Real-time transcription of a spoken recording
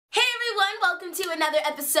welcome to another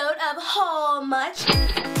episode of Haul Much.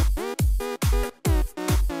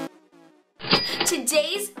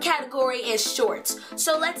 Today's category is shorts,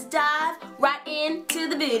 so let's dive right into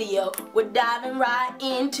the video. We're diving right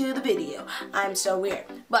into the video. I'm so weird,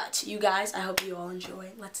 but you guys, I hope you all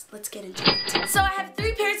enjoy. Let's get into it. So I have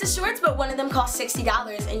 3 pairs of shorts, but one of them costs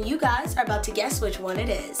 $60, and you guys are about to guess which one it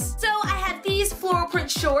is. So I have these floral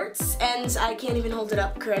print shorts, and I can't even hold it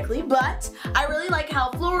up correctly, but I really like how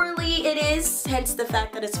florally it is, hence the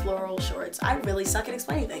fact that it's floral shorts. I really suck at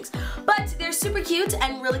explaining things, but they're super cute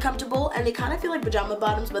and really comfortable, and they kind of feel like pajama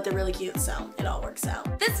bottoms, but they're really cute, so it all works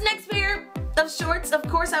out. This next pair of shorts, of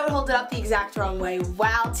course I would hold it up the exact wrong way.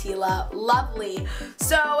 Wow, Teala, lovely.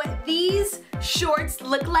 So these shorts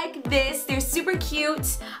look like this. They're super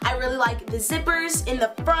cute. I really like the zippers in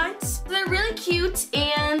the front. They're really cute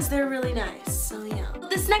and they're really nice, so yeah.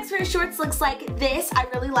 This next pair of shorts looks like this. I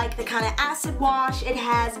really like the kind of acid wash it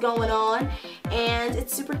has going on, and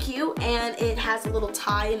it's super cute, and it has a little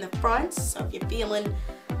tie in the front, so if you're feeling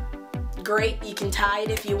great, you can tie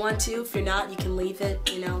it if you want to. If you're not, you can leave it.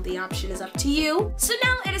 You know, the option is up to you. So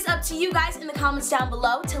now it is up to you guys in the comments down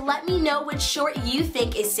below to let me know which short you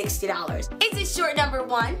think is $60. Is it short number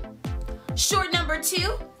 1, short number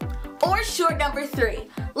 2, or short number 3?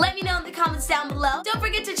 Let me know in the comments down below. Don't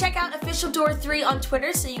forget to check out Official Door 3 on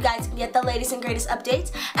Twitter so you guys can get the latest and greatest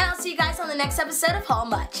updates. And I'll see you guys on the next episode of Haul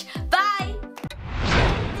Much. Bye!